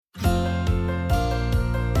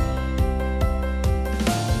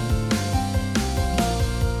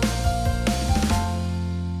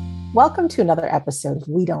Welcome to another episode of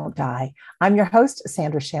We Don't Die. I'm your host,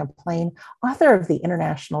 Sandra Champlain, author of the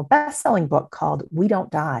international best-selling book called We Don't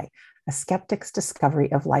Die, A Skeptic's Discovery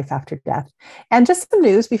of Life After Death. And just some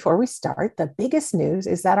news before we start. The biggest news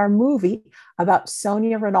is that our movie about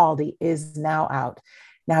Sonia Rinaldi is now out.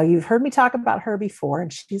 Now, you've heard me talk about her before,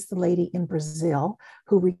 and she's the lady in Brazil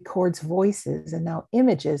who records voices and now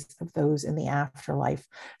images of those in the afterlife.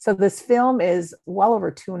 So this film is well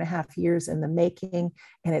over 2.5 years in the making,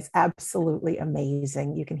 and it's absolutely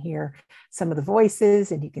amazing. You can hear some of the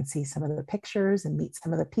voices, and you can see some of the pictures and meet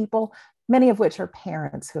some of the people, many of which are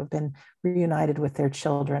parents who have been reunited with their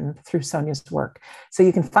children through Sonia's work. So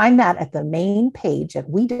you can find that at the main page at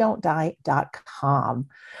wedon'tdie.com.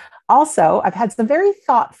 Also, I've had some very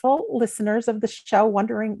thoughtful listeners of the show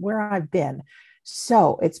wondering where I've been.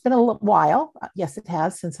 So it's been a while. Yes, it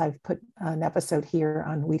has, since I've put an episode here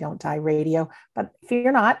on We Don't Die Radio. But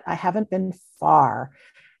fear not, I haven't been far.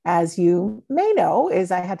 As you may know, is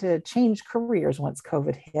I had to change careers once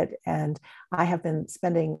COVID hit, and I have been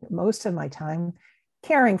spending most of my time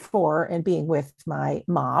caring for and being with my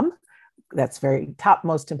mom. That's very top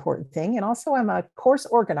most important thing. And also I'm a course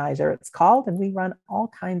organizer, it's called, and we run all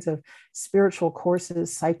kinds of spiritual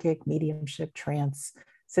courses, psychic, mediumship, trance,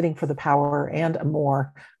 sitting for the power, and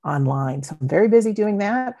more online. So I'm very busy doing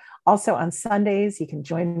that. Also on Sundays, you can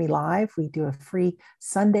join me live. We do a free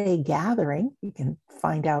Sunday gathering. You can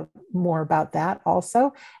find out more about that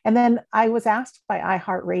also. And then I was asked by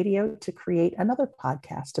iHeartRadio to create another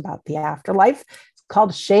podcast about the afterlife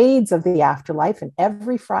called Shades of the Afterlife. And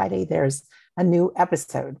every Friday there's a new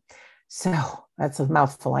episode. So that's a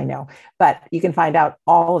mouthful, I know, but you can find out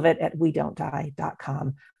all of it at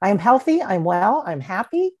wedon'tdie.com. I am healthy, I'm well, I'm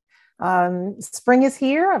happy. Spring is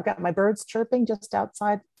here. I've got my birds chirping just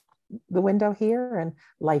outside the window here, and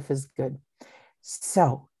life is good.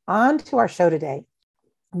 So on to our show today.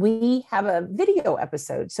 We have a video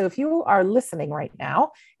episode. So if you are listening right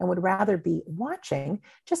now and would rather be watching,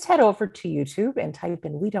 just head over to YouTube and type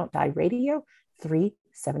in We Don't Die Radio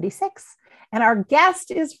 376. And our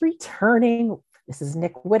guest is returning. This is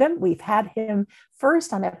Nic Whitham. We've had him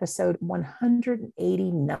first on episode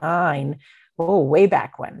 189. Oh, way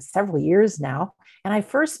back when, several years now. And I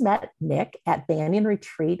first met Nic at Banyan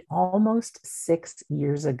Retreat almost 6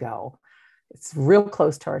 years ago. It's real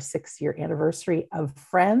close to our 6-year anniversary of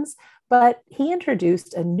friends, but he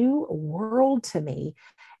introduced a new world to me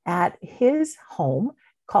at his home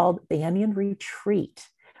called Banyan Retreat,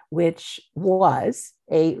 which was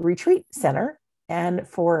a retreat center. And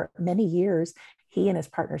for many years, he and his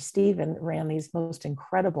partner, Stephen, ran these most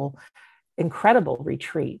incredible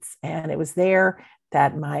retreats. And it was there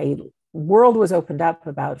that my world was opened up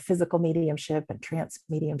about physical mediumship and trance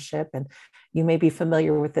mediumship. And you may be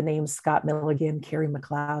familiar with the names Scott Milligan, Carrie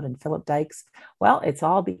McLeod, and Philip Dykes. Well, it's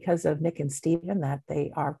all because of Nic and Stephen that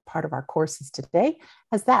they are part of our courses today,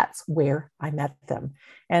 as that's where I met them.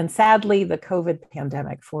 And sadly, the COVID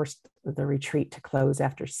pandemic forced the retreat to close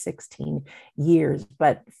after 16 years.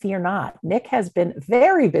 But fear not, Nic has been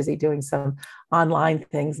very busy doing some online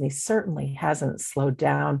things, and he certainly hasn't slowed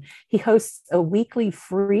down. He hosts a weekly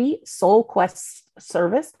free Soul Quest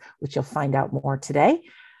service, which you'll find out more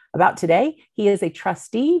about today. He is a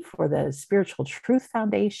trustee for the Spiritual Truth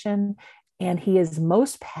Foundation, and he is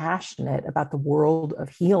most passionate about the world of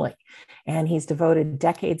healing. And he's devoted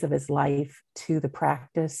decades of his life to the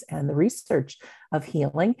practice and the research of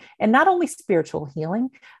healing, and not only spiritual healing,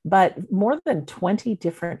 but more than 20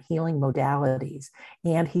 different healing modalities.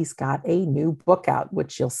 And he's got a new book out,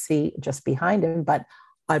 which you'll see just behind him, but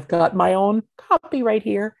I've got my own copy right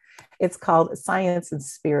here. It's called Science and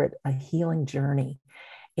Spirit, A Healing Journey.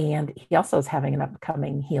 And he also is having an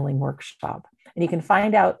upcoming healing workshop. And you can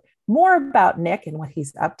find out more about Nic and what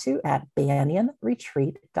he's up to at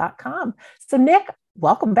banyanretreat.com. So Nic,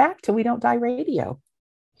 welcome back to We Don't Die Radio.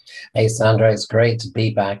 Hey, Sandra, it's great to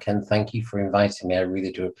be back, and thank you for inviting me. I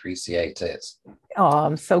really do appreciate it. Oh,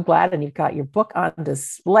 I'm so glad. And you've got your book on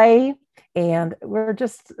display, and we're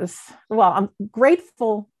just, well, I'm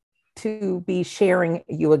grateful to be sharing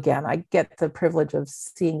you again. I get the privilege of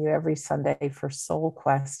seeing you every Sunday for Soul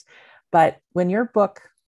Quest. But when your book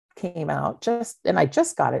came out, and I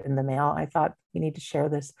just got it in the mail, I thought we need to share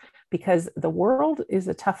this because the world is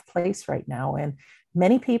a tough place right now. And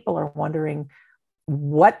many people are wondering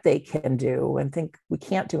what they can do and think we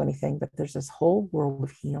can't do anything, but there's this whole world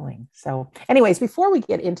of healing. So anyways, before we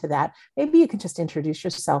get into that, maybe you can just introduce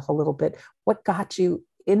yourself a little bit. What got you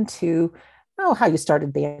into how you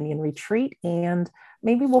started Banyan Retreat, and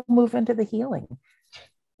maybe we'll move into the healing.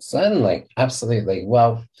 Certainly, absolutely.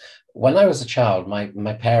 Well, When I was a child,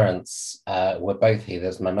 my parents were both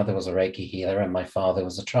healers. My mother was a Reiki healer and my father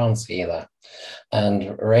was a trance healer. And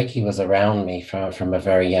Reiki was around me from a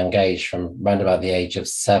very young age, from around about the age of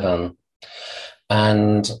 7.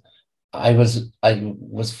 And I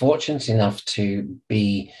was fortunate enough to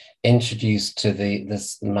be introduced to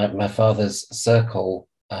my father's circle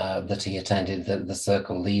that he attended, the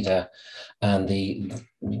circle leader, and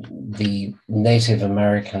the Native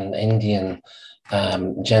American Indian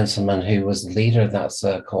gentleman who was the leader of that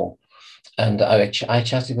circle. And I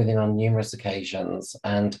chatted with him on numerous occasions,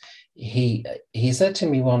 and he said to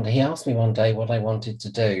me one day, he asked me one day what I wanted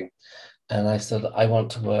to do, and I said I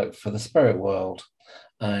want to work for the spirit world.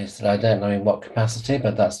 I said I don't know in what capacity,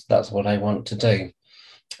 but that's what I want to do.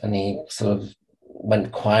 And he sort of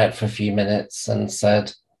went quiet for a few minutes and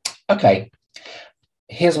said, "Okay,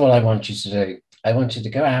 here's what I want you to do. I want you to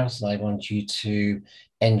go out and I want you to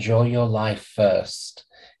enjoy your life first."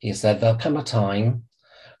 He said, "There'll come a time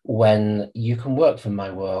when you can work for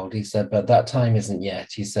my world." He said, "But that time isn't yet."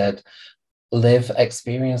 He said, "Live,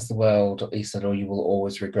 experience the world." He said, "Or you will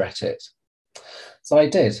always regret it." So I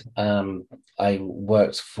did. I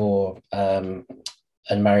worked for an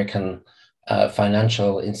American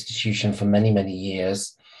financial institution for many, many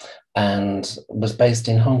years and was based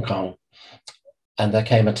in Hong Kong. And there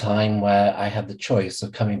came a time where I had the choice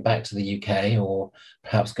of coming back to the UK or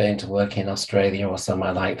perhaps going to work in Australia or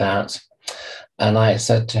somewhere like that. And I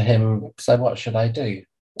said to him, "So what should I do?"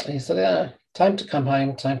 And he said, "Yeah, time to come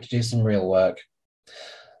home, time to do some real work."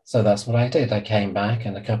 So that's what I did. I came back,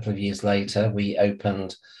 and a couple of years later, we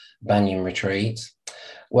opened Banyan Retreat,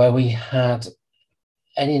 where we had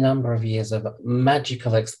any number of years of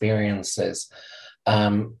magical experiences.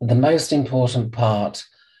 The most important part,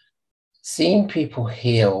 seeing people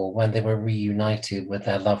heal when they were reunited with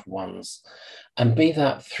their loved ones, and be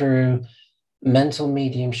that through mental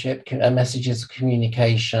mediumship, messages of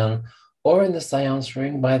communication, or in the seance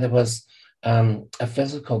room where there was a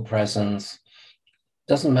physical presence.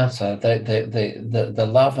 Doesn't matter. The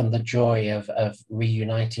love and the joy of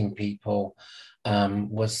reuniting people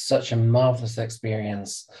was such a marvelous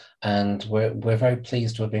experience, and we're very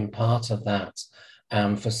pleased to have been part of that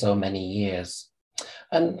for so many years.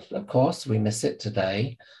 And of course, we miss it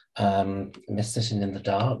today. Miss sitting in the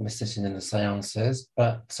dark, miss sitting in the seances,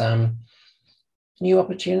 but new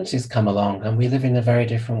opportunities come along, and we live in a very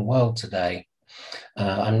different world today.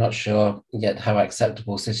 I'm not sure yet how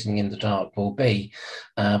acceptable sitting in the dark will be,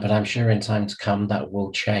 but I'm sure in time to come that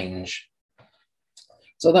will change.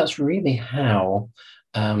 So that's really how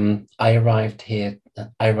I arrived here.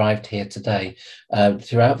 I arrived here today.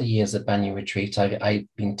 Throughout the years at Banyan Retreat, I've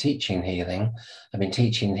been teaching healing. I've been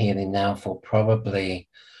teaching healing now for probably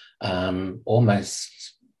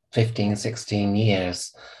almost 15, 16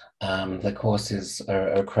 years. The courses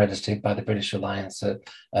are accredited by the British Alliance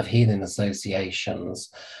of Healing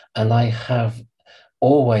Associations. And I have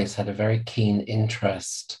always had a very keen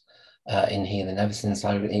interest in healing ever since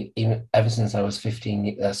I was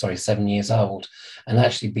 7 years old, and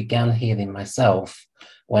actually began healing myself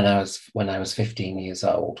when I was 15 years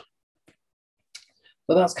old.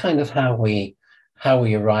 So that's kind of how we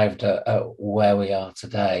arrived at where we are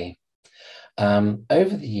today.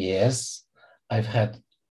 Over the years,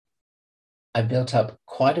 I built up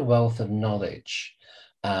quite a wealth of knowledge.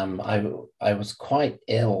 I was quite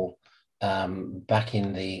ill back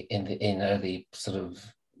in early sort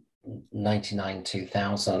of 99,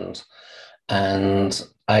 2000, and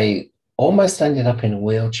I almost ended up in a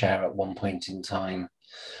wheelchair at one point in time,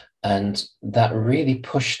 and that really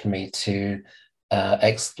pushed me to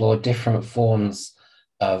explore different forms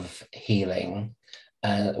of healing,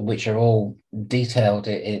 which are all detailed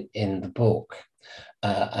in the book.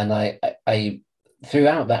 And I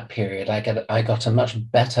throughout that period, I got a much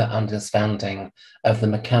better understanding of the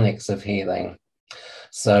mechanics of healing.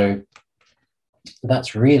 So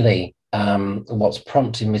that's really what's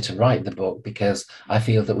prompted me to write the book, because I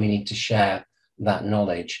feel that we need to share that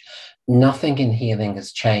knowledge. Nothing in healing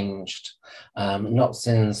has changed, not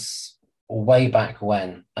since way back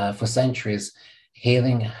when. For centuries,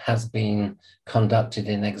 healing has been conducted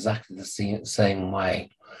in exactly the same way.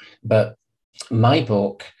 But my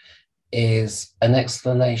book is an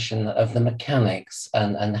explanation of the mechanics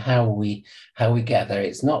and how we get there.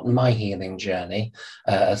 It's not my healing journey,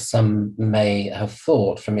 as some may have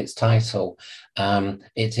thought from its title.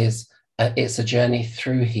 It's a journey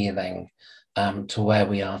through healing to where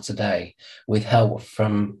we are today, with help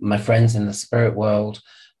from my friends in the spirit world,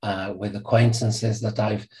 with acquaintances that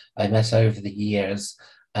I've met over the years,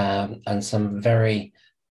 and some very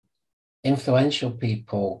influential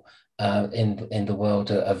people in the world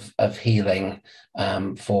of healing,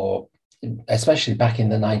 for especially back in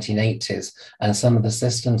the 1980s, and some of the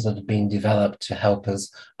systems that have been developed to help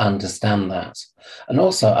us understand that, and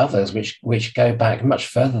also others which go back much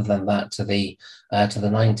further than that to the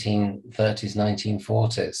 1930s,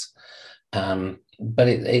 1940s. But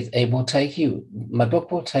it will take you. My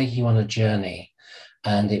book will take you on a journey,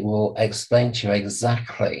 and it will explain to you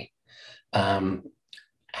exactly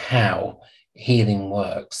how healing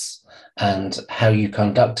works and how you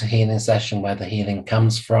conduct a healing session, where the healing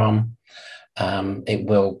comes from. It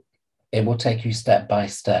will take you step by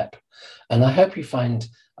step, and I hope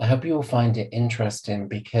you will find it interesting,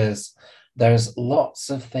 because there's lots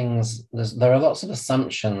of things. There are lots of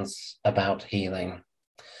assumptions about healing,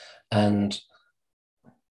 and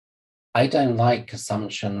I don't like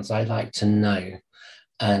assumptions. I like to know.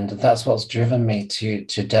 And that's what's driven me to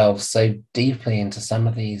delve so deeply into some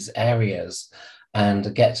of these areas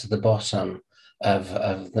and get to the bottom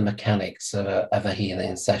of the mechanics of a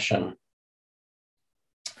healing session.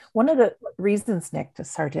 One of the reasons, Nic, to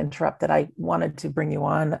start to interrupt, that I wanted to bring you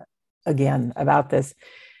on again about this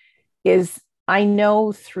is I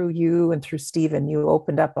know through you and through Stephen, you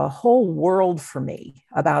opened up a whole world for me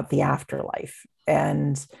about the afterlife.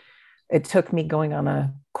 And it took me going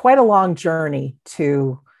on quite a long journey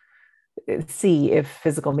to see if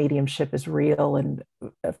physical mediumship is real. And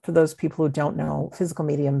for those people who don't know, physical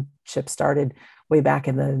mediumship started way back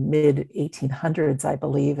in the mid 1800s, I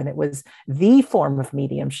believe. And it was the form of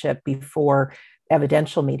mediumship before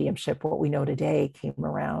evidential mediumship, what we know today, came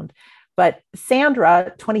around. But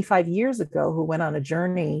Sandra, 25 years ago, who went on a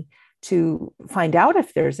journey to find out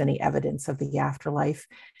if there's any evidence of the afterlife,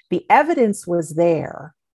 the evidence was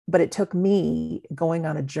there, but it took me going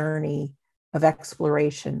on a journey of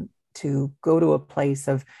exploration to go to a place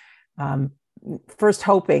of first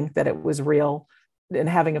hoping that it was real and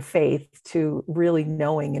having a faith, to really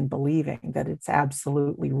knowing and believing that it's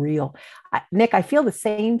absolutely real. Nic, I feel the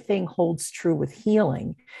same thing holds true with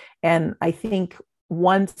healing. And I think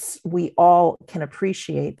once we all can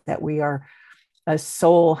appreciate that we are a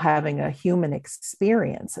soul having a human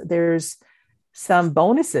experience, there's some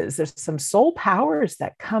bonuses, there's some soul powers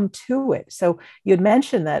that come to it. So you had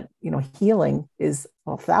mentioned that, healing is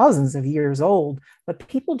thousands of years old, but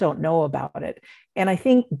people don't know about it. And I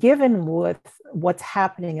think given with what's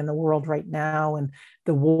happening in the world right now, and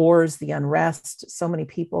the wars, the unrest, so many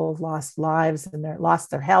people have lost lives and lost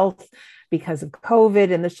their health because of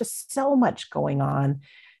COVID. And there's just so much going on,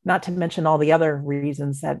 not to mention all the other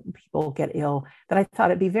reasons that people get ill, that I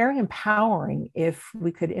thought it'd be very empowering if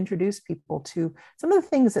we could introduce people to some of the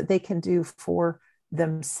things that they can do for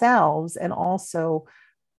themselves, and also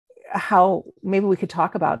how maybe we could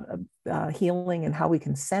talk about healing and how we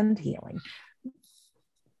can send healing.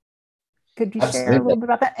 Could you share a little bit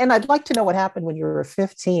about that? And I'd like to know what happened when you were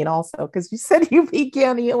 15 also, because you said you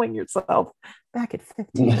began healing yourself back at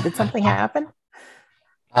 15. Did something happen?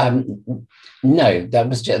 No,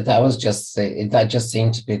 that just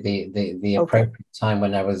seemed to be the appropriate time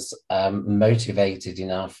when I was motivated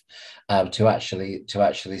enough to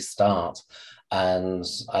actually start. And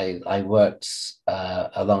I worked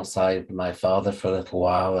alongside my father for a little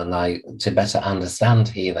while, and to better understand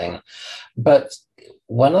healing. But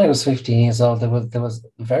when I was 15 years old, there was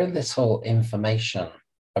very little information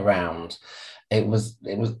around. It was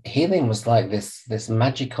healing was like this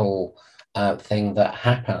magical thing that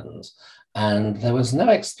happened, and there was no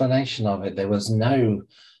explanation of it. There was no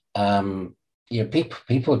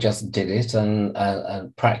people just did it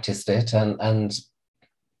and practiced it, and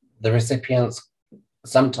the recipients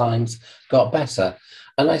sometimes got better.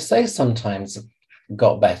 And I say sometimes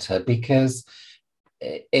got better because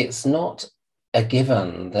it's not a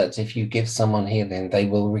given that if you give someone healing, they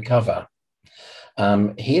will recover.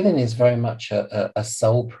 Healing is very much a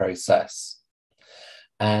soul process.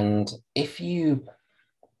 And if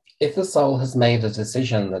the soul has made a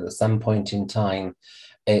decision that at some point in time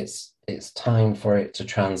it's time for it to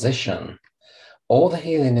transition, all the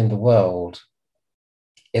healing in the world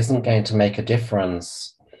isn't going to make a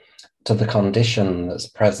difference to the condition that's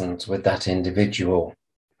present with that individual.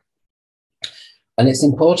 And it's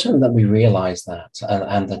important that we realize that,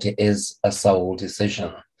 and that it is a soul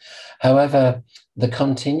decision. However, the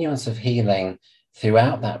continuance of healing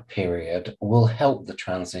throughout that period will help the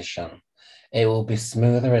transition. It will be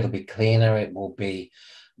smoother, it'll be cleaner, it will be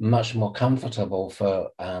much more comfortable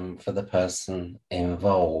for the person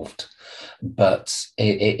involved. But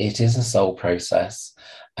it is a soul process.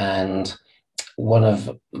 And one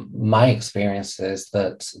of my experiences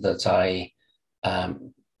that I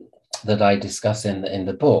discuss in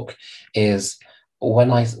the book is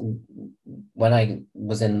when I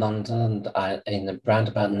was in London in around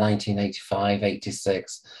about 1985,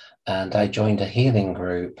 86, and I joined a healing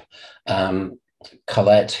group.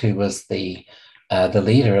 Colette, who was the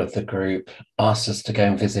leader of the group, asked us to go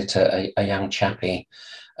and visit a young chappie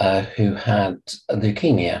who had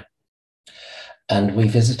leukemia. And we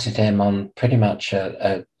visited him on pretty much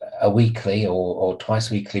a weekly or twice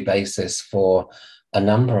weekly basis for a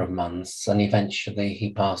number of months. And eventually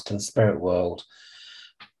he passed to the spirit world.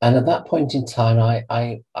 And at that point in time,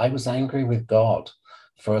 I was angry with God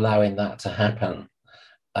for allowing that to happen.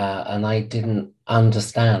 And I didn't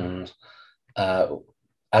understand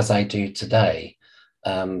as I do today.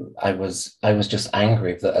 I was just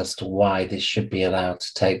angry as to why this should be allowed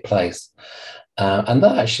to take place. And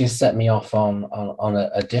that actually set me off on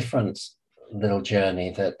a different little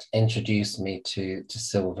journey that introduced me to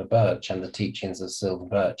Silver Birch and the teachings of Silver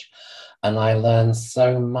Birch. And I learned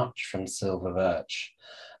so much from Silver Birch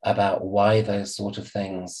about why those sort of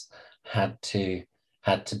things had to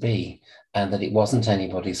be, and that it wasn't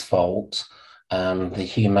anybody's fault.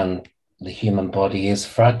 The human body is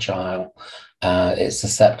fragile. It's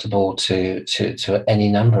susceptible to any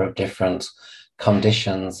number of different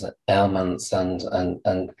conditions, ailments,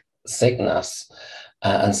 and sickness,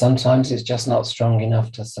 and sometimes it's just not strong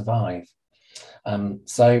enough to survive.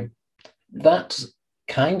 So that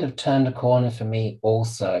kind of turned a corner for me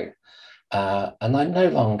also, and I'm no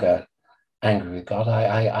longer angry with God.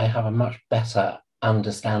 I have a much better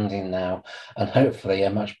understanding now, and hopefully a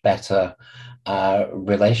much better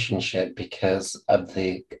relationship because of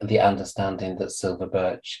the understanding that Silver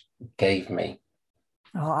Birch gave me.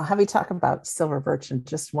 Oh, I'll have you talk about Silver Birch in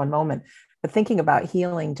just one moment. But thinking about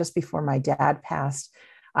healing, just before my dad passed,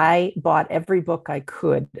 I bought every book I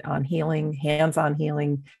could on healing, hands-on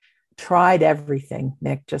healing, tried everything,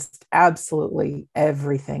 Nic, just absolutely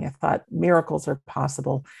everything. I thought miracles are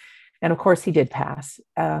possible. And of course, he did pass.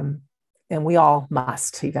 And we all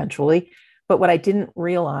must eventually. But what I didn't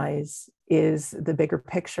realize is the bigger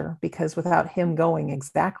picture, because without him going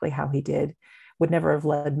exactly how he did, would never have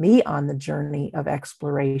led me on the journey of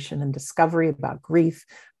exploration and discovery about grief,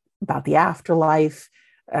 about the afterlife,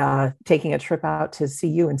 taking a trip out to see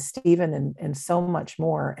you and Stephen, and so much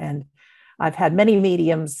more. And I've had many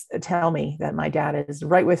mediums tell me that my dad is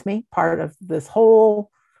right with me, part of this whole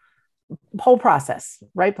process,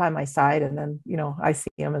 right by my side. And then, I see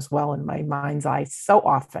him as well in my mind's eye so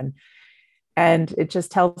often. And it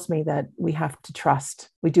just tells me that we have to trust.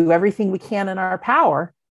 We do everything we can in our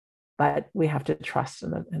power, but we have to trust in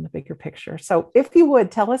the bigger picture. So if you would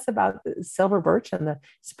tell us about Silver Birch and the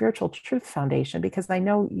Spiritual Truth Foundation, because I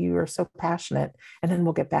know you are so passionate, and then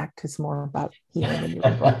we'll get back to some more about healing in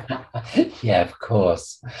your book. Yeah, of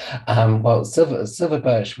course. Well, Silver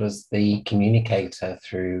Birch was the communicator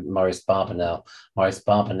through Maurice Barbanel. Maurice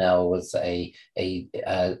Barbanel was a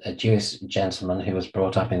Jewish gentleman who was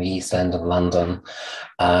brought up in the East End of London.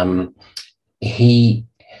 He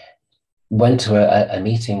went to a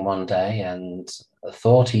meeting one day and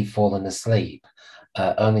thought he'd fallen asleep,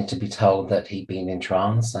 only to be told that he'd been in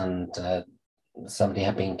trance and somebody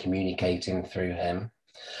had been communicating through him.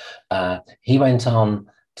 He went on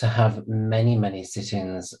to have many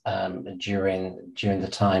sittings during the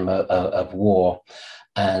time of war,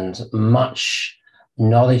 and much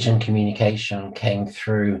knowledge and communication came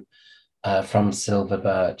through from Silver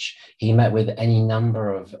Birch. He met with any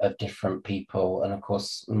number of different people, and of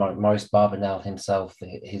course Maurice Barbanel himself,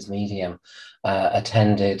 his medium,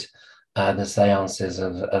 attended the seances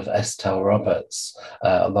of Estelle Roberts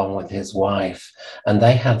along with his wife, and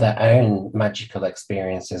they had their own magical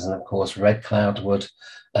experiences. And of course Red Cloud would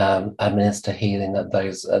administer healing at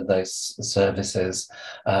those services,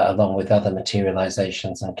 along with other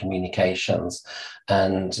materializations and communications.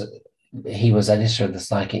 And he was editor of the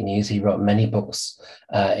Psychic News. He wrote many books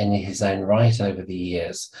in his own right over the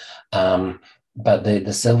years. But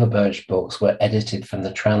the Silver Birch books were edited from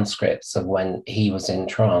the transcripts of when he was in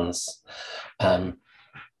trance.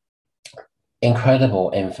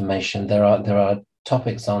 Incredible information. There are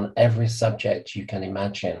topics on every subject you can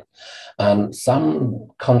imagine. Some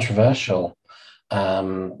controversial.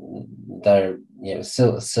 Silver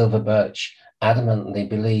Birch adamantly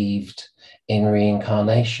believed in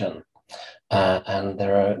reincarnation. And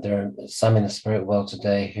there are some in the spirit world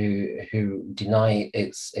today who deny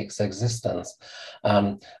its existence.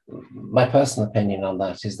 My personal opinion on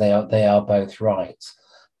that is they are both right.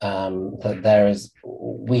 That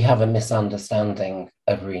we have a misunderstanding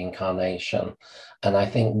of reincarnation, and I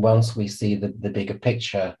think once we see the bigger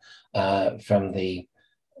picture from the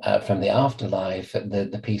afterlife,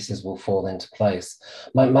 the pieces will fall into place.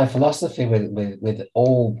 My philosophy with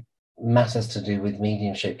all matters to do with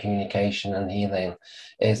mediumship, communication, and healing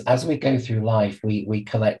is, as we go through life, we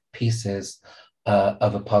collect pieces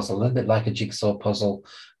of a puzzle, a little bit like a jigsaw puzzle,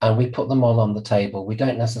 and we put them all on the table. We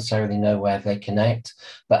don't necessarily know where they connect,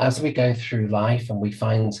 but as we go through life and we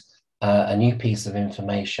find a new piece of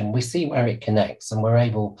information, we see where it connects, and we're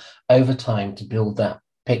able over time to build that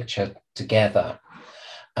picture together.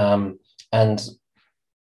 And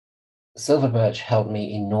Silver Birch helped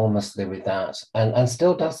me enormously with that, and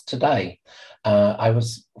still does today. I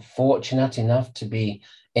was fortunate enough to be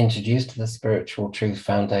introduced to the Spiritual Truth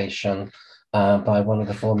Foundation by one of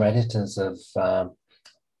the former editors of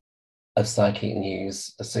Psychic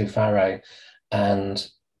News, Sue Farrow, and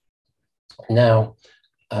now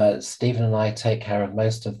Stephen and I take care of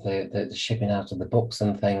most of the shipping out of the books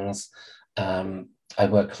and things. I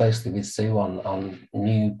work closely with Sue on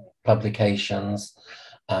new publications,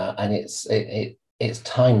 and it's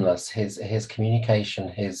timeless. His communication,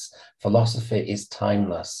 his philosophy is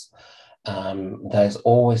timeless. There's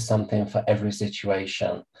always something for every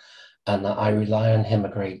situation, and I rely on him a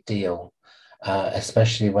great deal,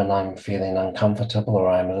 especially when I'm feeling uncomfortable or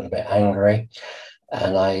I'm a little bit angry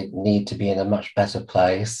and I need to be in a much better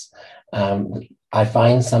place. I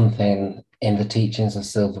find something in the teachings of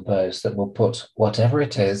Silver Birch that will put whatever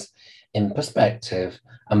it is in perspective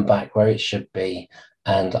and back where it should be,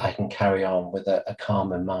 and I can carry on with a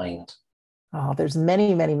calmer mind. Oh, there's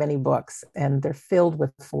many, many, many books, and they're filled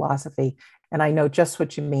with philosophy. And I know just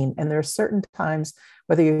what you mean. And there are certain times,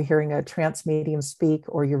 whether you're hearing a trance medium speak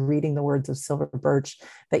or you're reading the words of Silver Birch,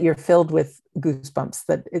 that you're filled with goosebumps,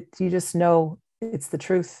 that you just know it's the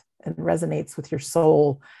truth and resonates with your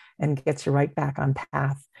soul and gets you right back on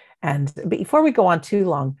path. And before we go on too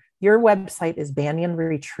long, your website is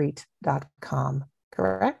banyanretreat.com,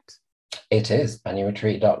 correct? It is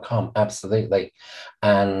banyanretreat.com, absolutely.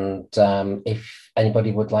 And if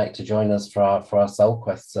anybody would like to join us for our Soul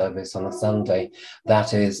Quest service on a Sunday,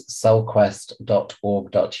 that is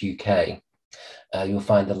soulquest.org.uk. You'll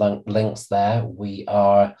find the links there. We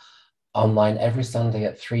are online every Sunday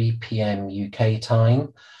at 3 p.m. UK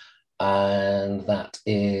time, and that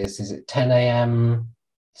is it 10 a.m.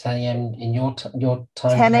 10 a.m. in your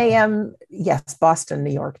time? 10 a.m. Yes, Boston,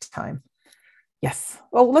 New York time. Yes.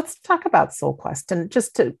 Well, let's talk about Soul Quest. And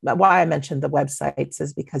why I mentioned the websites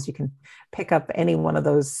is because you can pick up any one of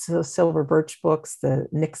those Silver Birch books, the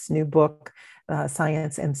Nic's new book,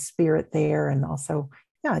 Science and Spirit there, and also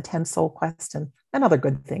attend Soul Quest and other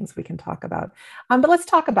good things we can talk about. But let's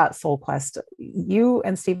talk about Soul Quest. You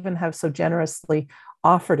and Stephen have so generously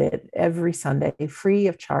offered it every Sunday, free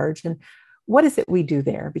of charge. And what is it we do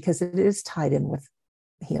there? Because it is tied in with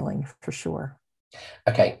healing for sure.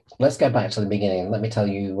 Okay, let's go back to the beginning. Let me tell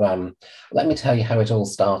you how it all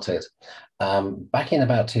started. Back in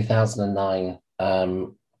about 2009,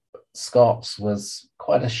 Scott was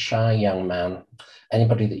quite a shy young man.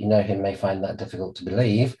 Anybody that you know him may find that difficult to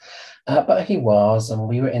believe, but he was, and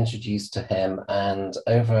we were introduced to him. And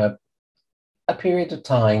over a period of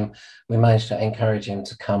time, we managed to encourage him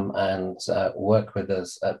to come and work with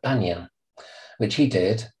us at Banyan, which he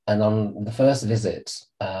did. And on the first visit,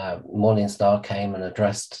 Morningstar came and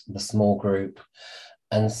addressed the small group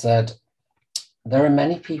and said, there are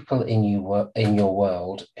many people in your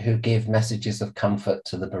world who give messages of comfort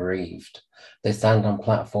to the bereaved. They stand on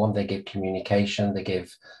platform, they give communication, they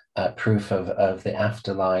give proof of the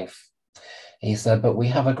afterlife. He said, but we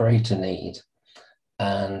have a greater need.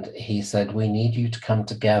 And he said, we need you to come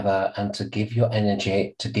together and to give your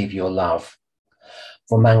energy, to give your love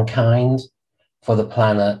for mankind, for the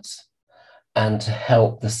planet, and to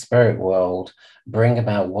help the spirit world bring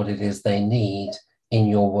about what it is they need in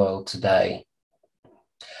your world today.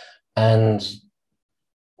 And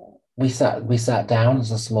we sat down as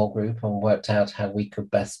a small group and worked out how we could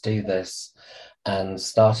best do this. And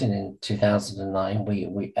starting in 2009,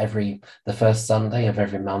 the first Sunday of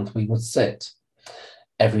every month, we would sit.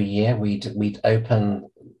 Every year, we'd open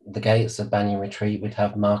the gates of Banyan Retreat. We'd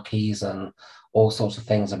have marquees and all sorts of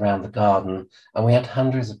things around the garden, and we had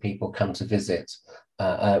hundreds of people come to visit.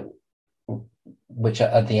 Which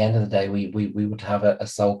at the end of the day, we would have a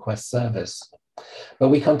Soul Quest service. But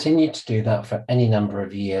we continued to do that for any number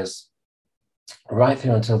of years, right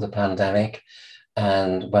through until the pandemic,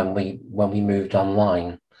 and when we moved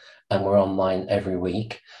online, and we're online every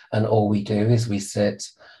week, and all we do is we sit.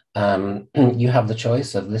 You have the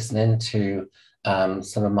choice of listening to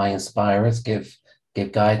some of my inspirers give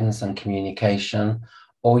guidance and communication,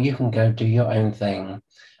 or you can go do your own thing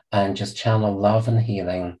and just channel love and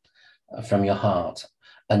healing from your heart,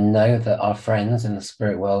 and know that our friends in the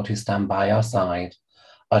spirit world who stand by our side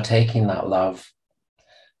are taking that love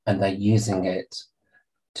and they're using it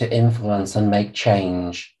to influence and make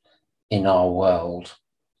change in our world.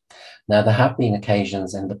 Now, there have been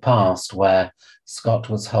occasions in the past where Scott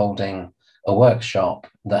was holding a workshop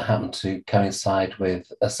that happened to coincide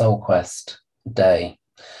with a Soul Quest day,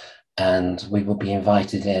 and we would be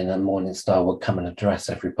invited in, and Morning Star would come and address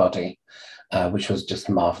everybody, which was just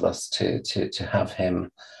marvelous to have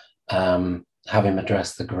him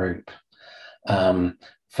address the group.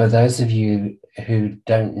 For those of you who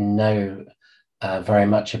don't know very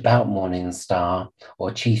much about Morning Star,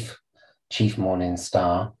 or Chief Morning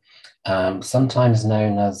Star, sometimes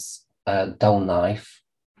known as Dull Knife.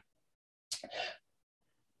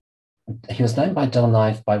 He was known by Dull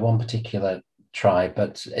Knife by one particular tribe,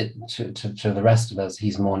 but to the rest of us,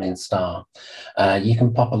 he's Morning Star. You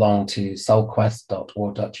can pop along to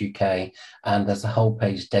soulquest.org.uk, and there's a whole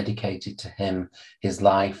page dedicated to him, his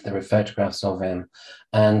life. There are photographs of him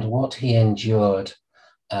and what he endured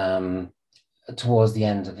towards the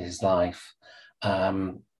end of his life.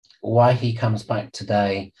 Why he comes back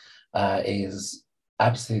today is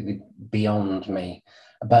absolutely beyond me,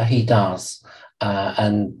 but he does,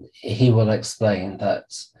 and he will explain that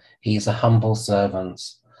he's a humble servant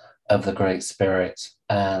of the Great Spirit,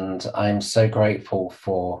 and I'm so grateful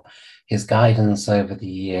for his guidance over the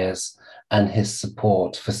years and his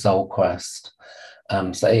support for Soul Quest.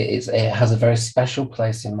 So it has a very special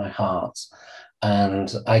place in my heart,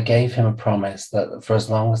 and I gave him a promise that for as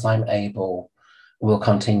long as I'm able, we'll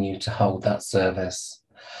continue to hold that service.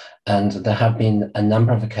 And there have been a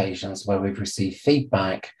number of occasions where we've received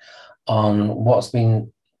feedback on what's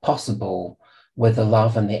been possible with the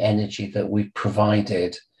love and the energy that we've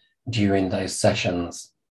provided during those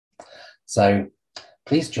sessions. So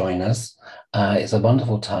please join us. It's a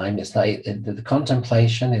wonderful time. It's like the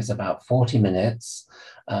contemplation is about 40 minutes.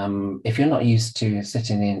 If you're not used to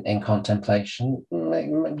sitting in contemplation,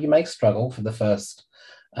 you may struggle for the first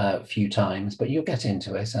few times, but you'll get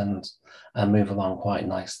into it and move along quite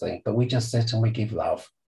nicely. But we just sit and we give love.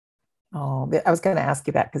 Oh, I was going to ask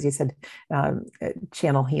you that because you said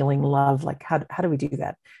channel healing love. Like, how do we do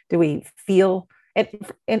that? Do we feel it?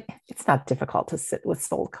 And it's not difficult to sit with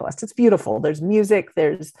Soul Quest. It's beautiful. There's music,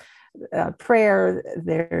 there's prayer,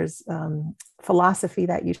 there's philosophy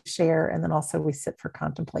that you share, and then also we sit for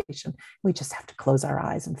contemplation. We just have to close our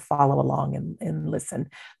eyes and follow along and listen.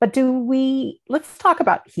 But let's talk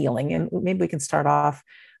about healing, and maybe we can start off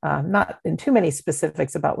not in too many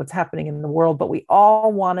specifics about what's happening in the world, but we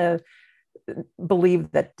all want to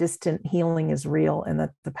believe that distant healing is real and that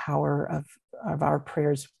the power of our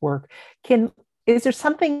prayers work. Is there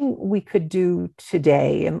something we could do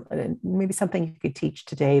today, and maybe something you could teach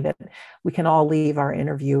today, that we can all leave our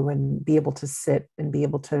interview and be able to sit and be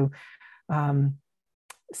able to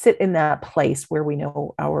sit in that place where we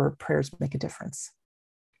know our prayers make a difference?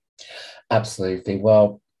 Absolutely.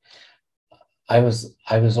 Well, I was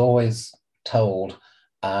always told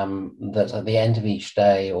that at the end of each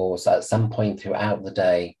day, or at some point throughout the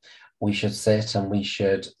day, we should sit and we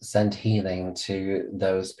should send healing to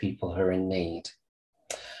those people who are in need.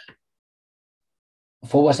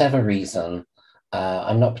 For whatever reason,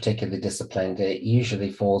 I'm not particularly disciplined. It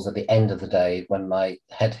usually falls at the end of the day when my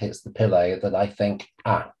head hits the pillow that I think,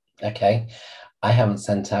 okay, I haven't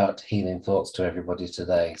sent out healing thoughts to everybody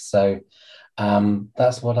today. So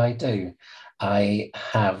that's what I do. I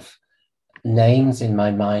have names in my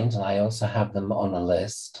mind, and I also have them on a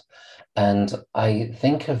list, and I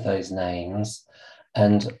think of those names,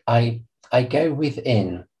 and I go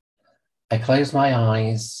within. I close my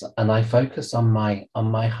eyes and I focus on my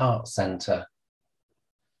heart center,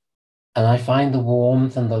 and I find the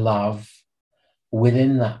warmth and the love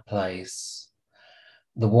within that place,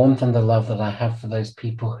 the warmth and the love that I have for those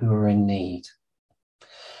people who are in need.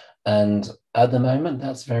 And at the moment,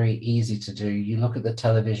 that's very easy to do. You look at the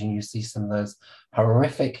television, you see some of those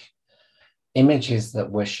horrific images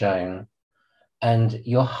that were shown, and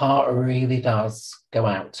your heart really does go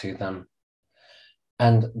out to them.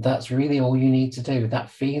 And that's really all you need to do. That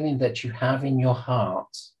feeling that you have in your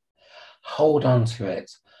heart, hold on to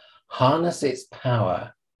it, harness its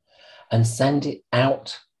power, and send it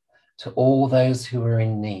out to all those who are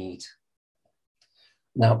in need.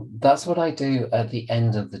 Now, that's what I do at the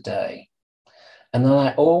end of the day. And then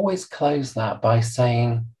I always close that by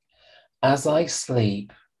saying, as I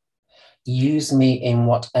sleep, use me in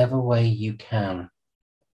whatever way you can.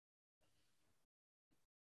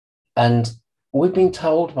 And we've been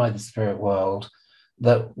told by the spirit world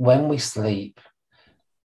that when we sleep,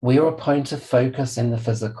 we are a point of focus in the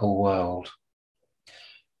physical world.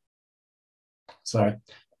 Sorry.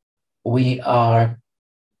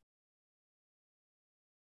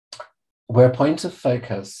 We're a point of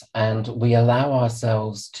focus, and we allow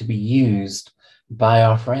ourselves to be used by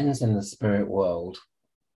our friends in the spirit world.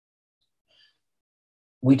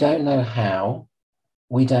 We don't know how,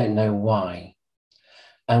 we don't know why.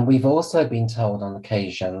 And we've also been told on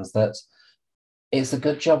occasions that it's a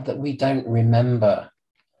good job that we don't remember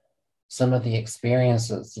some of the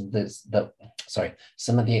experiences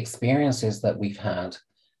some of the experiences that we've had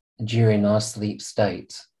during our sleep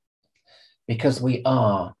state, because we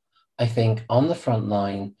are, I think, on the front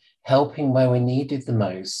line, helping where we needed the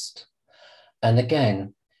most. And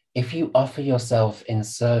again, if you offer yourself in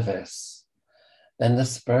service, then the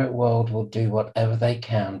spirit world will do whatever they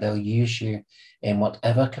can. They'll use you in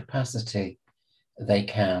whatever capacity they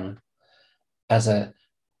can as a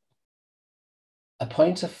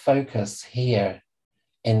point of focus here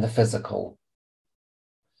in the physical.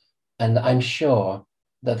 And I'm sure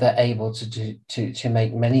that they're able to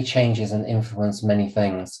make many changes and influence many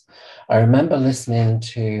things. I remember listening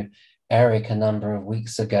to Eric a number of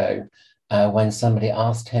weeks ago when somebody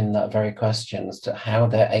asked him that very question as to how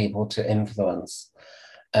they're able to influence.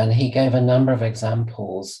 And he gave a number of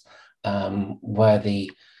examples where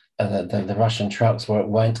the Russian trucks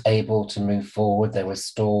weren't able to move forward, they were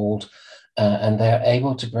stalled, and they're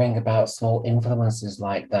able to bring about small influences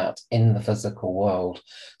like that in the physical world.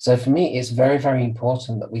 So for me, it's very, very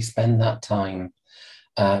important that we spend that time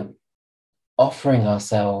offering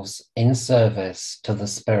ourselves in service to the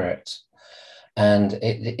spirit. And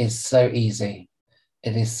it is so easy.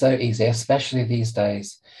 It is so easy, especially these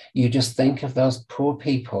days. You just think of those poor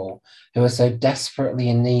people who are so desperately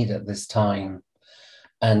in need at this time,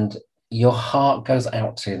 and your heart goes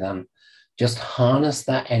out to them. Just harness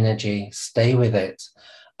that energy, stay with it,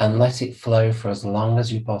 and let it flow for as long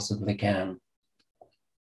as you possibly can.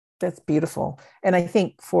 That's beautiful. And I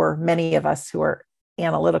think for many of us who are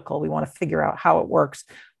analytical, we want to figure out how it works,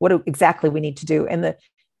 what exactly we need to do. And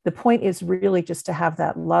the point is really just to have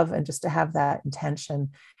that love and just to have that intention,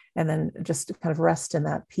 and then just to kind of rest in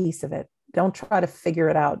that piece of it. Don't try to figure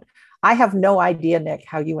it out. I have no idea, Nic,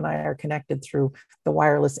 how you and I are connected through the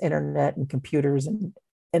wireless internet and computers and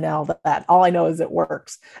all that. All I know is it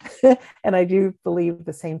works. And I do believe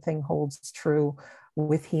the same thing holds true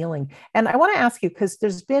with healing. And I want to ask you, because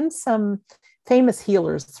there's been some famous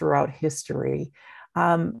healers throughout history,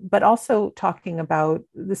 but also talking about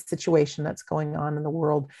the situation that's going on in the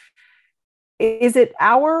world. Is it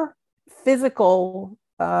our physical,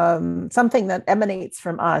 something that emanates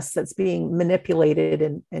from us that's being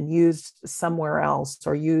manipulated and used somewhere else,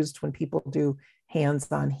 or used when people do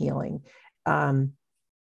hands-on healing?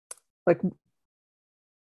 Like,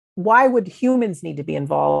 why would humans need to be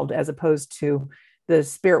involved as opposed to the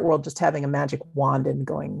spirit world just having a magic wand and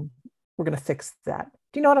going, we're going to fix that?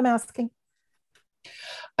 Do you know what I'm asking?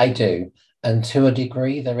 I do. And to a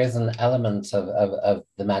degree, there is an element of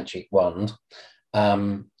the magic wand.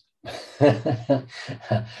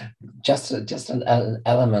 just an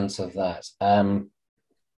element of that.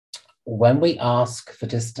 When we ask for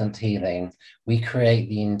distant healing, we create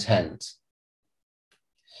the intent.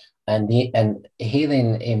 And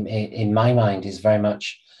healing in my mind is very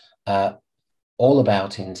much all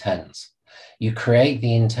about intent. You create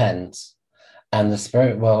the intent, and the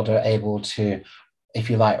spirit world are able to, if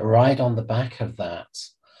you like, ride on the back of that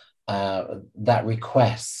that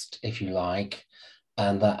request, if you like,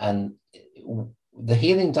 and the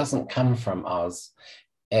healing doesn't come from us.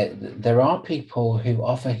 There are people who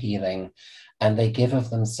offer healing, and they give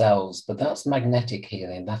of themselves, but that's magnetic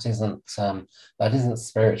healing. That isn't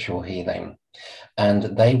spiritual healing, and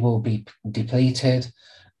they will be depleted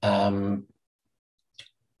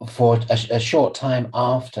for a short time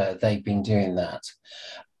after they've been doing that.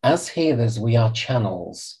 As healers, we are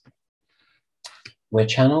channels. We're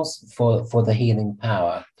channels for the healing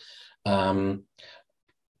power.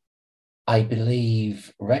 I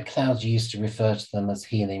believe Red Cloud used to refer to them as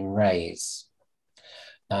healing rays.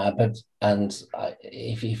 If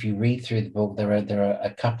you read through the book, there are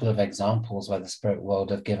a couple of examples where the spirit world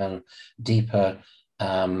have given deeper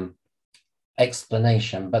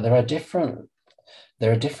explanation. But there are different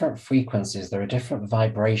frequencies, there are different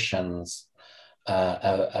vibrations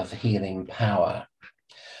of healing power,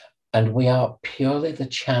 and we are purely the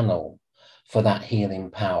channel for that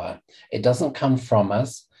healing power. It doesn't come from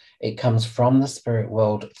us; it comes from the spirit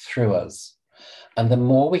world through us. And the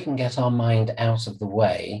more we can get our mind out of the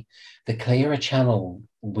way, the clearer channel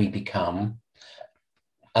we become,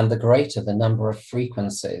 and the greater the number of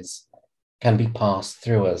frequencies can be passed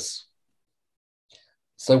through us.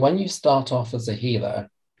 So when you start off as a healer,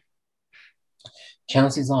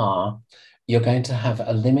 chances are you're going to have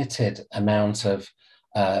a limited amount of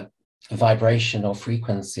vibration or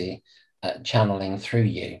frequency channeling through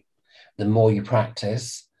you. The more you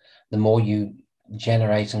practice, the more you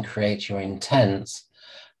generate and create your intent,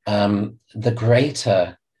 the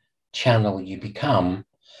greater channel you become,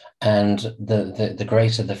 and the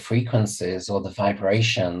greater the frequencies or the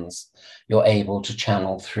vibrations you're able to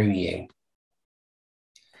channel through you.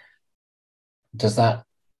 Does that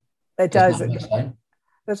It does does. that make sense?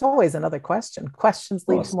 There's always another question. Questions Of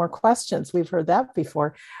lead to course. more questions. We've heard that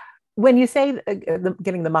before. When you say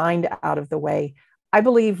getting the mind out of the way, I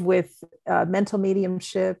believe with mental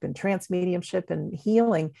mediumship and trance mediumship and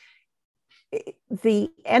healing, the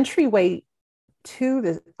entryway to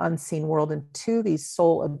the unseen world and to these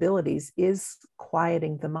soul abilities is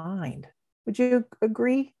quieting the mind. Would you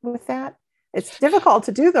agree with that? It's difficult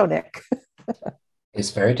to do, though, Nic.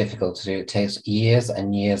 It's very difficult to do. It takes years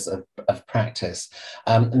and years of practice.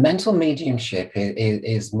 Mental mediumship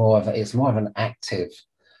is more of it's more of an active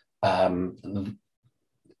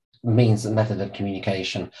means and method of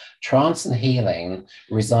communication. Trance and healing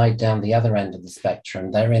reside down the other end of the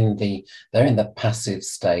spectrum. They're in the passive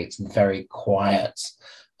state, very quiet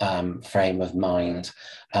frame of mind.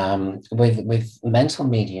 With mental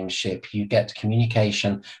mediumship, you get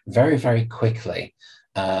communication very, very quickly,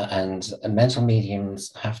 and mental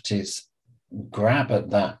mediums have to grab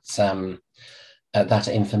at that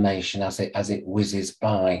information as it whizzes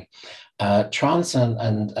by. Trance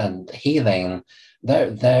and healing,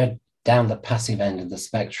 they're down the passive end of the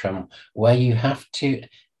spectrum, where you have to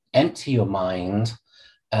empty your mind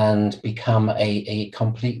and become a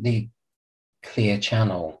completely clear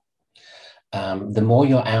channel. The more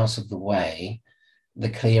you're out of the way, the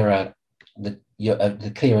clearer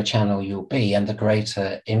the clearer channel you'll be, and the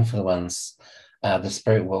greater influence the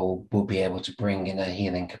spirit will be able to bring in a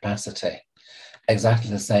healing capacity.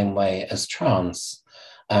 Exactly the same way as trance.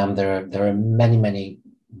 There are many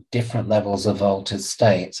different levels of altered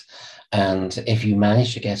state, and if you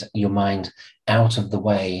manage to get your mind out of the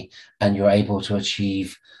way and you're able to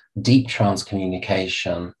achieve deep trance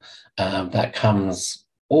communication, that comes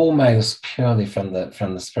almost purely from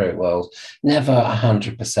the spirit world. Never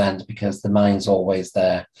 100%, because the mind's always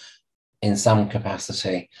there in some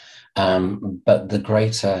capacity, but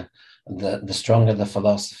the stronger the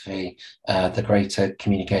philosophy, the greater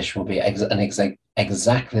communication will be.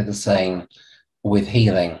 Exactly the same with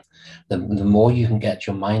healing. The more you can get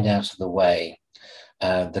your mind out of the way,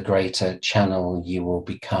 the greater channel you will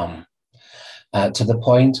become, to the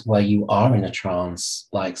point where you are in a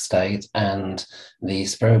trance-like state and the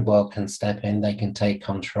spirit world can step in, they can take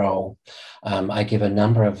control. I give a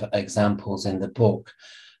number of examples in the book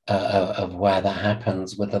of where that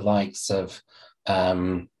happens, with the likes of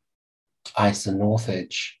Isa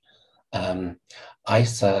Northridge.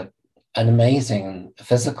 Isa, an amazing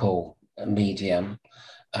physical medium.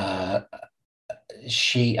 I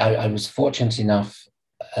was fortunate enough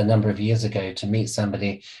a number of years ago to meet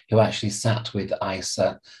somebody who actually sat with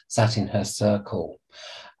Isa, sat in her circle.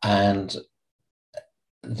 And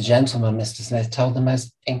the gentleman, Mr. Smith, told the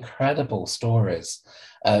most incredible stories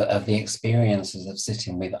of the experiences of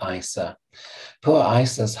sitting with Isa. Poor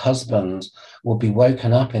Isa's husband would be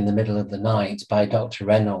woken up in the middle of the night by Dr.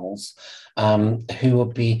 Reynolds, who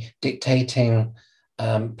would be dictating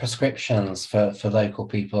prescriptions for local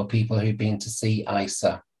people who'd been to see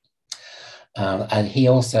Isa.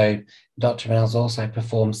 And Dr. Reynolds also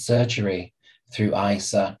performed surgery through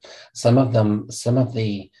Isa. Some of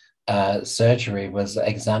the surgery was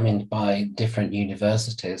examined by different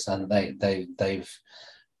universities, and they've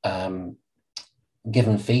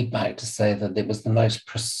given feedback to say that it was the most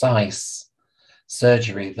precise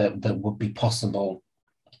surgery that would be possible.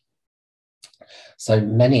 So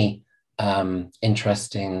many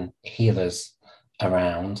interesting healers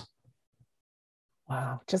around.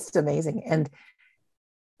 Wow, just amazing. And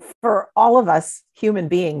for all of us human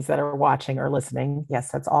beings that are watching or listening, yes,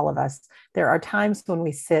 that's all of us, there are times when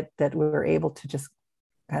we sit that we're able to just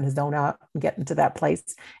kind of zone out and get into that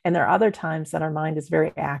place. And there are other times that our mind is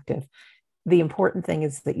very active. The important thing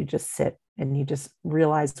is that you just sit and you just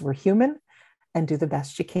realize we're human and do the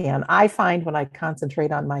best you can. I find when I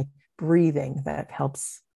concentrate on my breathing, that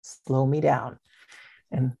helps slow me down.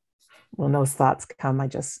 And when those thoughts come, I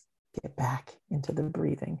just get back into the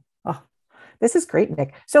breathing. Oh, this is great,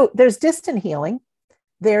 Nic. So there's distant healing.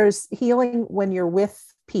 There's healing when you're with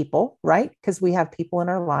people, right? Because we have people in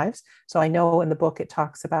our lives. So I know in the book it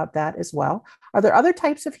talks about that as well. Are there other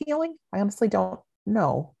types of healing? I honestly don't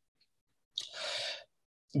know.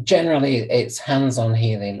 Generally, it's hands-on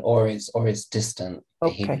healing or it's distant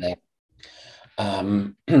Okay.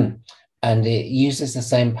 healing. And it uses the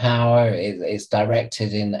same power. It's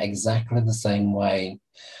directed in exactly the same way,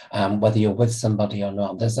 whether you're with somebody or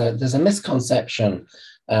not. There's a misconception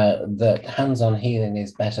that hands-on healing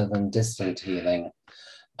is better than distant healing.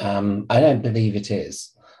 I don't believe it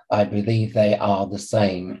is. I believe they are the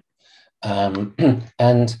same.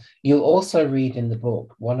 And you'll also read in the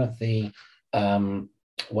book one of the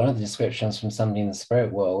descriptions from somebody in the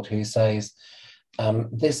spirit world who says,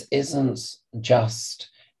 this isn't just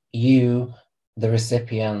you, the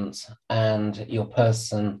recipient, and your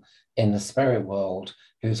person in the spirit world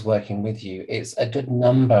who's working with you. It's a good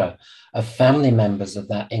number of family members of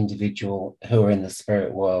that individual who are in the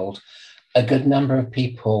spirit world, a good number of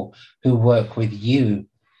people who work with you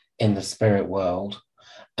in the spirit world,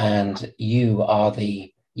 and you are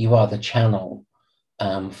the channel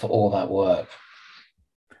for all that work.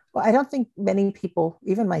 Well, I don't think many people,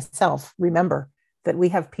 even myself, remember that we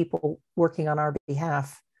have people working on our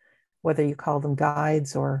behalf, whether you call them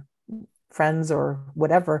guides or friends or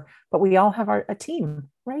whatever, but we all have a team,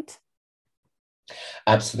 right?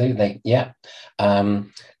 Absolutely, yeah.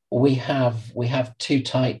 We have two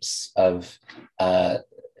types of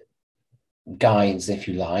guides, if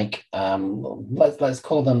you like. Let's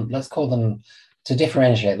call them to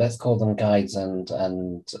differentiate. Let's call them guides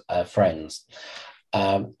and friends.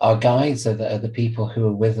 Our guides are the people who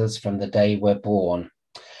are with us from the day we're born.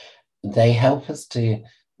 They help us to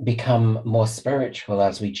become more spiritual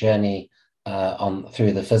as we journey on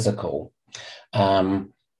through the physical. And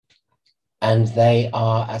they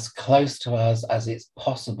are as close to us as it's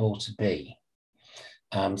possible to be.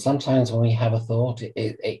 Sometimes when we have a thought,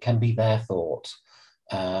 it can be their thought,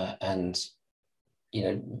 and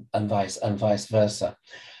vice versa.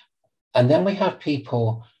 And then we have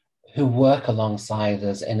people who work alongside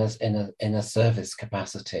us in a service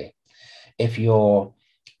capacity. If you're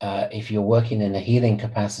working in a healing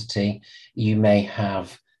capacity, you may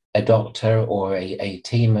have a doctor or a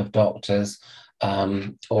team of doctors,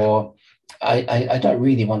 or I don't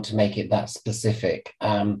really want to make it that specific.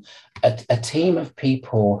 A team of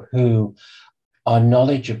people who are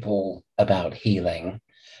knowledgeable about healing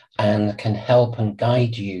and can help and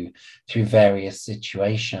guide you through various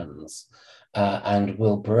situations, and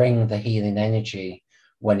will bring the healing energy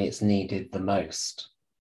when it's needed the most.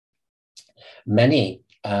 Many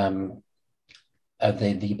of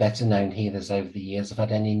the better known healers over the years have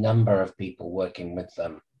had any number of people working with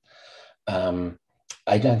them.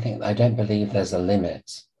 I don't believe there's a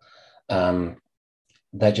limit.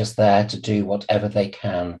 They're just there to do whatever they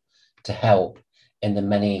can to help in the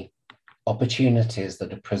many opportunities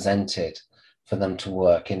that are presented for them to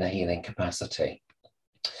work in a healing capacity.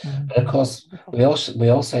 Mm-hmm. But of course, we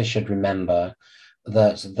also should remember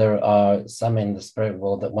that there are some in the spirit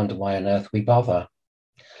world that wonder why on earth we bother.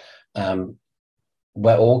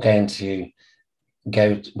 We're all going to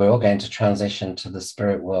transition to the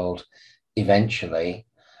spirit world eventually,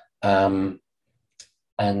 and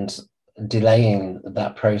delaying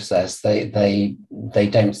that process they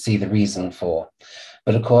don't see the reason for.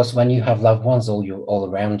 But of course, when you have loved ones all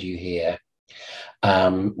around you here,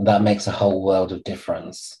 that makes a whole world of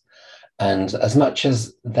difference. And as much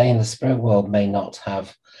as they in the spirit world may not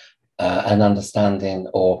have an understanding,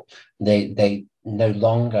 or they no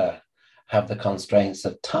longer have the constraints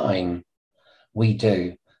of time, we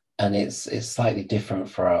do, and it's slightly different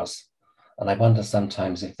for us. And I wonder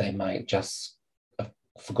sometimes if they might just have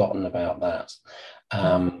forgotten about that.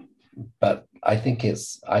 But I think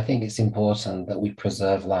it's important that we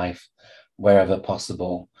preserve life wherever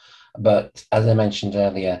possible. But as I mentioned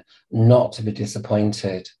earlier, not to be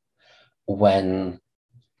disappointed when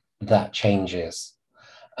that changes.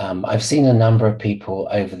 I've seen a number of people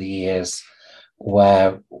over the years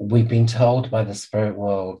where we've been told by the spirit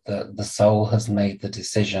world that the soul has made the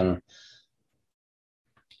decision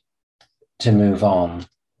to move on.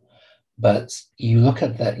 But you look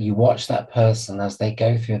at that, you watch that person as they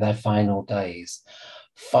go through their final days,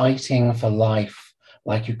 fighting for life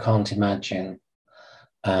like you can't imagine,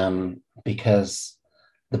 because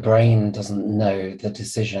the brain doesn't know the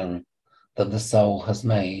decision that the soul has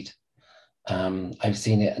made. I've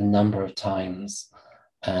seen it a number of times,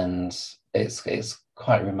 and it's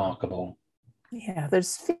quite remarkable. Yeah,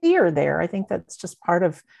 there's fear there. I think that's just part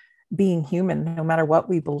of being human. No matter what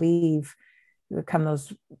we believe, there come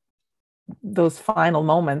those final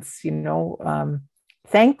moments.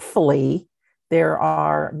 Thankfully, there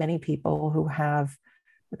are many people who have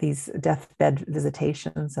these deathbed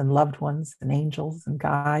visitations and loved ones and angels and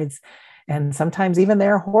guides. And sometimes even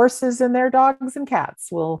their horses and their dogs and cats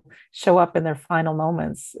will show up in their final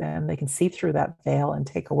moments, and they can see through that veil and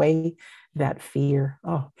take away that fear.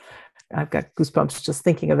 Oh, I've got goosebumps just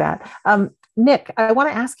thinking of that. Nic, I want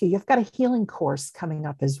to ask you, you've got a healing course coming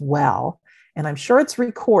up as well. And I'm sure it's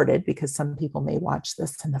recorded because some people may watch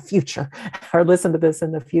this in the future or listen to this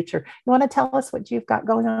in the future. You want to tell us what you've got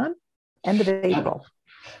going on? End of April.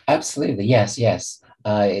 Absolutely. Yes.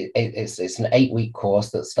 It's an 8-week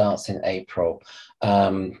course that starts in April.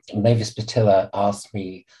 Mavis Patilla asked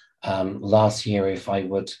me last year if I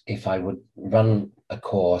would run a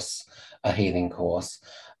course, a healing course,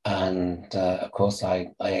 and of course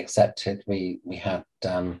I accepted. We had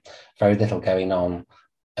very little going on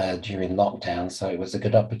during lockdown, so it was a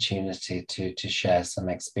good opportunity to share some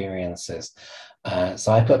experiences.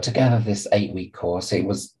 So I put together this 8-week course. It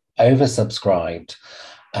was oversubscribed.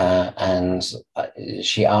 And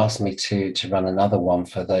she asked me to run another one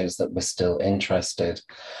for those that were still interested.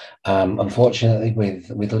 Unfortunately,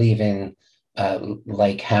 with leaving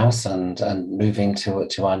Lake House and moving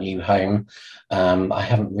to our new home, I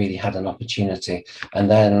haven't really had an opportunity. And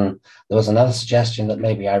then there was another suggestion that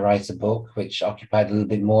maybe I write a book, which occupied a little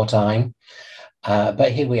bit more time.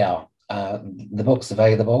 But here we are. The book's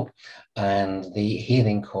available, and the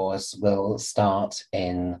healing course will start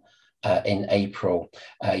in April.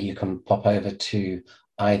 You can pop over to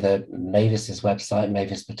either Mavis's website,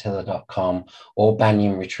 mavispatilla.com, or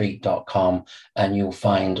banyanretreat.com, and you'll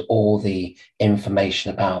find all the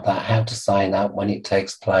information about that, how to sign up, when it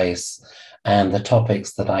takes place, and the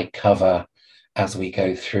topics that I cover as we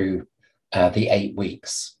go through the 8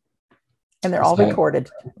 weeks. And they're all recorded,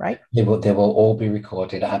 right? They will all be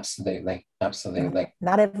recorded. Absolutely. Absolutely.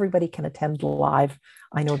 Not everybody can attend live.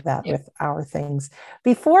 I know that with our things.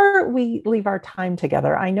 Before we leave our time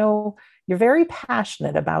together, I know you're very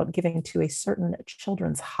passionate about giving to a certain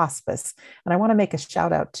children's hospice. And I want to make a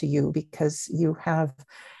shout out to you because you have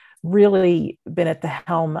really been at the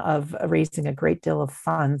helm of raising a great deal of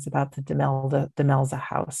funds about the Demelza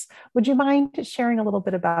House. Would you mind sharing a little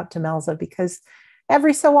bit about Demelza? Because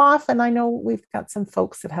every so often, I know we've got some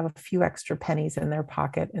folks that have a few extra pennies in their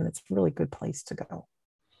pocket, and it's a really good place to go.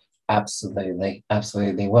 Absolutely.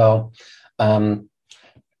 Well,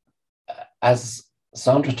 as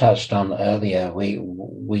Sandra touched on earlier,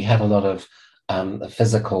 we had a lot of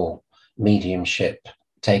physical mediumship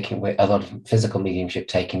taking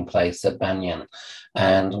place at Banyan,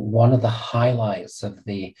 and one of the highlights of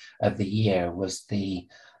the year was the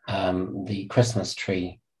Christmas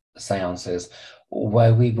tree seances,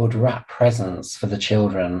 where we would wrap presents for the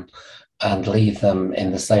children and leave them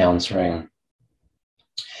in the seance room.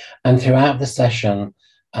 And throughout the session,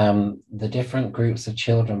 the different groups of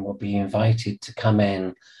children will be invited to come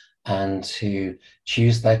in and to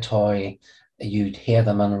choose their toy. You'd hear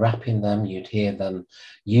them unwrapping them, you'd hear them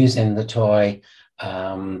using the toy,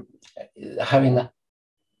 having the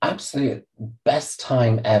absolute best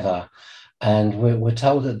time ever. And we're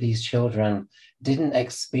told that these children didn't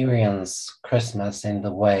experience Christmas in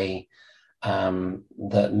the way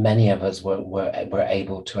that many of us were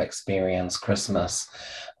able to experience Christmas.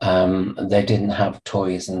 They didn't have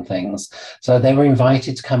toys and things, so they were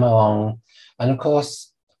invited to come along. And of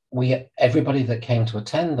course, everybody that came to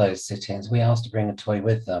attend those sit-ins, we asked to bring a toy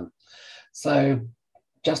with them. So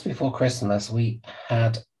just before Christmas, we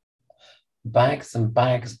had bags and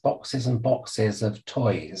bags, boxes and boxes of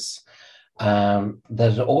toys that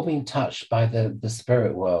had all been touched by the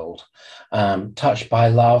spirit world, touched by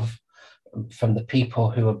love from the people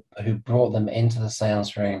who brought them into the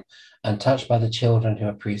seance room, and touched by the children who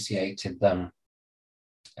appreciated them.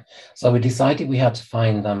 So we decided we had to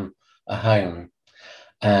find them a home,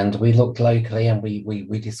 and we looked locally, and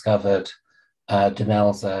we discovered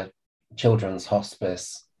Demelza Children's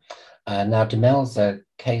Hospice. Now Demelza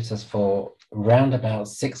caters for around about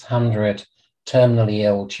 600 terminally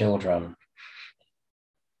ill children.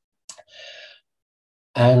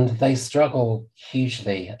 And they struggle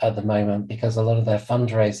hugely at the moment because a lot of their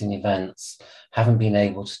fundraising events haven't been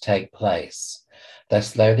able to take place. They're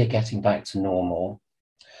slowly getting back to normal.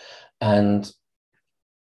 And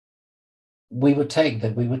we would take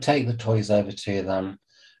the toys over to them,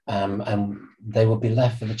 and they would be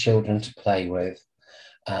left for the children to play with.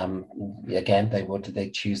 Again,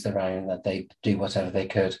 they'd choose their own, that they do whatever they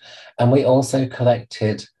could. And we also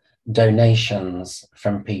collected donations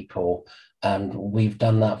from people, and we've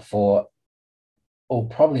done that for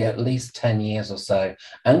probably at least 10 years or so,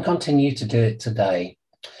 and continue to do it today.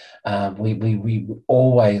 We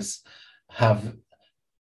always have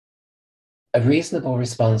a reasonable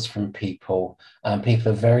response from people.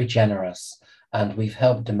 People are very generous, and we've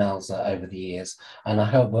helped Demelza over the years, and I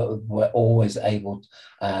hope we're always able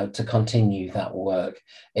to continue that work.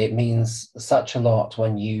 It means such a lot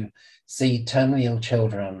when you see terminally ill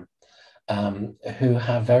children who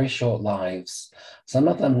have very short lives, some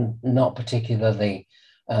of them not particularly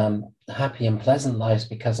happy and pleasant lives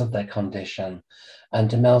because of their condition, and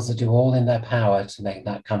Demelza do all in their power to make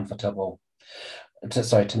that comfortable.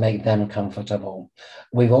 to make them comfortable.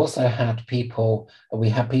 We've also had people, we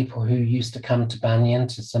have people who used to come to Banyan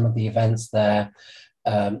to some of the events there,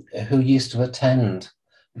 who used to attend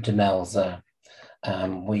Demelza.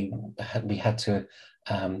 We had to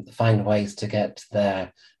find ways to get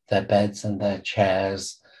their beds and their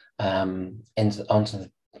chairs onto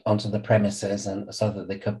the premises, and so that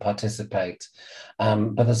they could participate.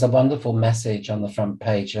 But there's a wonderful message on the front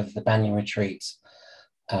page of the Banyan Retreat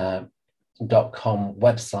 .com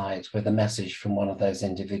website with a message from one of those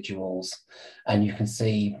individuals, and you can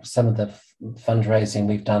see some of the fundraising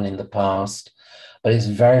we've done in the past, but it's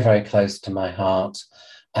very, very close to my heart,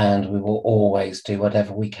 and we will always do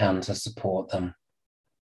whatever we can to support them.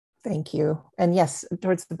 Thank you. And yes,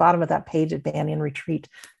 towards the bottom of that page at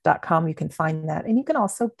banyanretreat.com, you can find that. And you can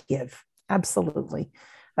also give. Absolutely.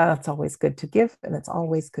 It's always good to give, and it's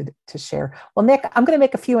always good to share. Well, Nic, I'm going to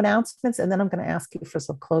make a few announcements, and then I'm going to ask you for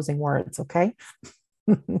some closing words, okay?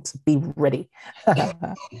 To be ready.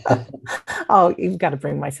 Oh, you've got to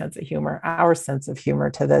bring my sense of humor, our sense of humor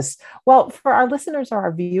to this. Well, for our listeners or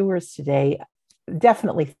our viewers today,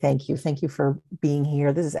 definitely thank you. Thank you for being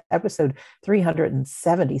here. This is episode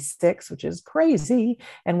 376, which is crazy.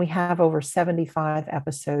 And we have over 75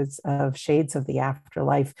 episodes of Shades of the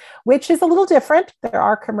Afterlife, which is a little different. There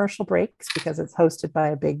are commercial breaks because it's hosted by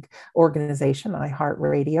a big organization,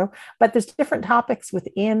 iHeartRadio, but there's different topics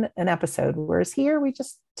within an episode. Whereas here, we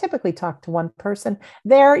just typically talk to one person.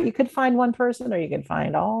 There, you could find one person, or you could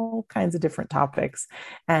find all kinds of different topics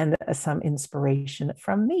and some inspiration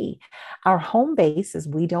from me. Our home base is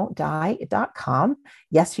WeDon'tDie.com.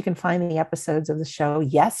 Yes, you can find the episodes of the show.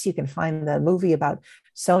 Yes, you can find the movie about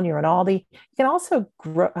Sonia Rinaldi. You can also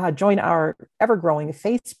join our ever-growing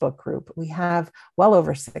Facebook group. We have well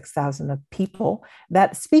over 6,000 people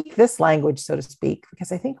that speak this language, so to speak,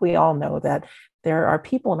 because I think we all know that there are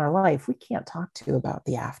people in our life we can't talk to about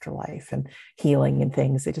the afterlife and healing and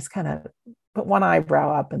things. They just kind of put one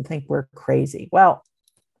eyebrow up and think we're crazy. Well,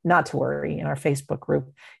 not to worry. In our Facebook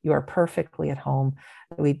group, you are perfectly at home.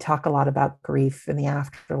 We talk a lot about grief and the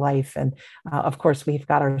afterlife. And of course, we've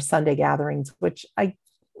got our Sunday gatherings, which I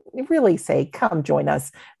really say, come join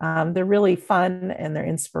us. They're really fun and they're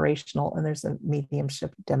inspirational. And there's a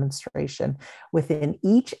mediumship demonstration within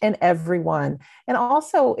each and every one. And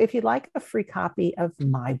also, if you'd like a free copy of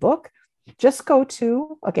my book, just go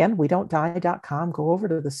to, again, WeDon'tDie.com, go over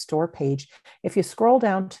to the store page. If you scroll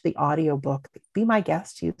down to the audiobook, Be My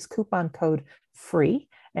Guest, use coupon code FREE,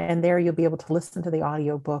 and there you'll be able to listen to the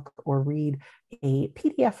audiobook or read a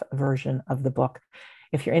PDF version of the book.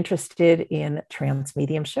 If you're interested in trance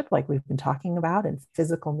mediumship, like we've been talking about, and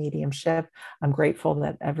physical mediumship, I'm grateful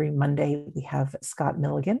that every Monday we have Scott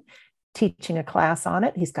Milligan teaching a class on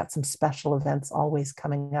it. He's got some special events always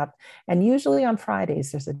coming up. And usually on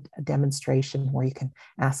Fridays, there's a demonstration where you can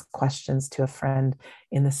ask questions to a friend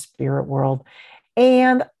in the spirit world.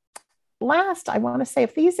 And last, I want to say,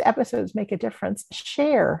 if these episodes make a difference,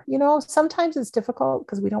 share. You know, sometimes it's difficult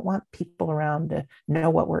because we don't want people around to know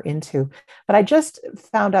what we're into. But I just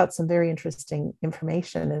found out some very interesting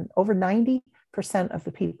information, and over 90% of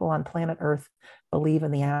the people on planet Earth believe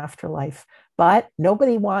in the afterlife, but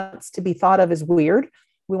nobody wants to be thought of as weird.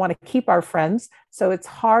 We want to keep our friends. So it's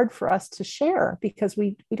hard for us to share because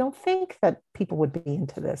we don't think that people would be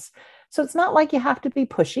into this. So it's not like you have to be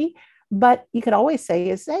pushy, but you could always say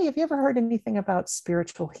is, hey, have you ever heard anything about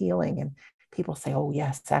spiritual healing? And people say, oh,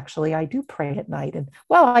 yes, actually, I do pray at night. And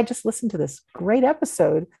well, I just listened to this great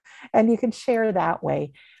episode, and you can share that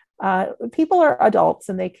way. People are adults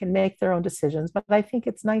and they can make their own decisions, but I think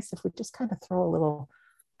it's nice if we just kind of throw a little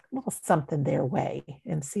something their way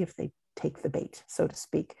and see if they take the bait, so to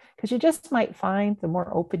speak. Because you just might find the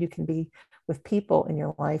more open you can be with people in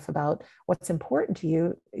your life about what's important to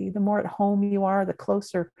you, the more at home you are, the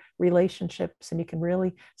closer relationships, and you can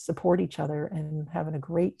really support each other and having a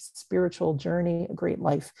great spiritual journey, a great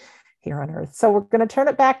life here on earth. So we're going to turn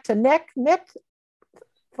it back to Nic. Nic,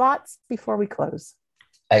 thoughts before we close?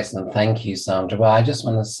 Excellent. Thank you, Sandra. Well, I just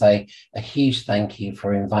want to say a huge thank you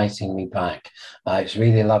for inviting me back. It's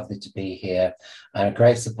really lovely to be here. I'm a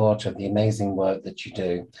great supporter of the amazing work that you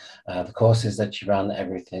do. The courses that you run,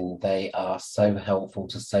 everything, they are so helpful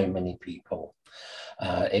to so many people.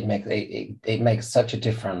 It makes such a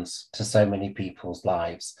difference to so many people's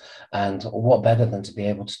lives. And what better than to be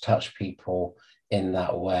able to touch people in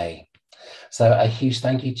that way? So a huge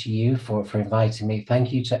thank you to you for inviting me.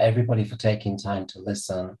 Thank you to everybody for taking time to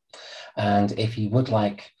listen. And if you would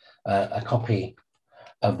like a copy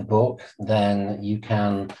of the book, then you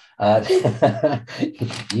can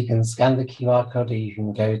you can scan the QR code, or you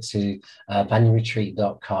can go to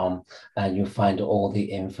banyanretreat.com and you'll find all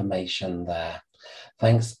the information there.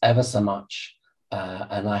 Thanks ever so much.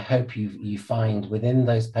 And I hope you find within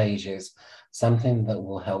those pages something that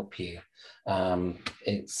will help you.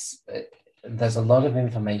 There's a lot of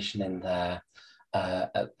information in there,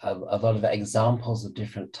 a lot of examples of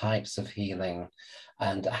different types of healing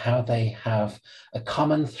and how they have a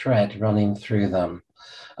common thread running through them.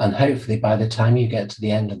 And hopefully by the time you get to the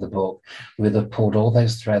end of the book, we'll have pulled all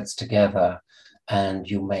those threads together and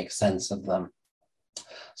you'll make sense of them.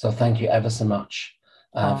 So thank you ever so much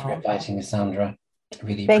for inviting me, Sandra.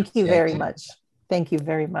 Really thank you very it. much. Thank you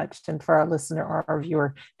very much. And for our listener or our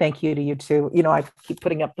viewer, thank you to you too. You know, I keep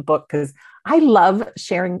putting up the book because I love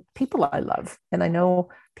sharing people I love. And I know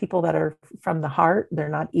people that are from the heart, they're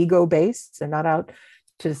not ego-based, they're not out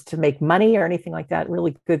just to make money or anything like that.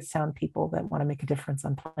 Really good sound people that want to make a difference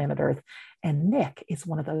on planet Earth. And Nic is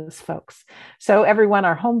one of those folks. So everyone,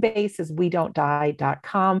 our home base is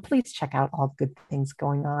WeDon'tDie.com. Please check out all the good things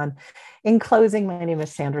going on. In closing, my name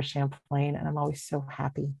is Sandra Champlain, and I'm always so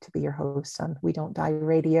happy to be your host on We Don't Die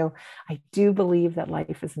Radio. I do believe that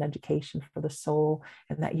life is an education for the soul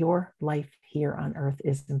and that your life here on earth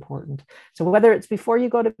is important. So whether it's before you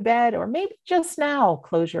go to bed or maybe just now,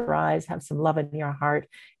 close your eyes, have some love in your heart,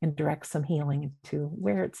 and direct some healing to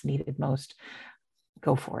where it's needed most.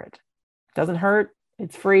 Go for it. It doesn't hurt,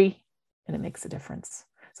 it's free, and it makes a difference.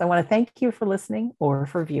 So I want to thank you for listening or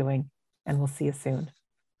for viewing, and we'll see you soon.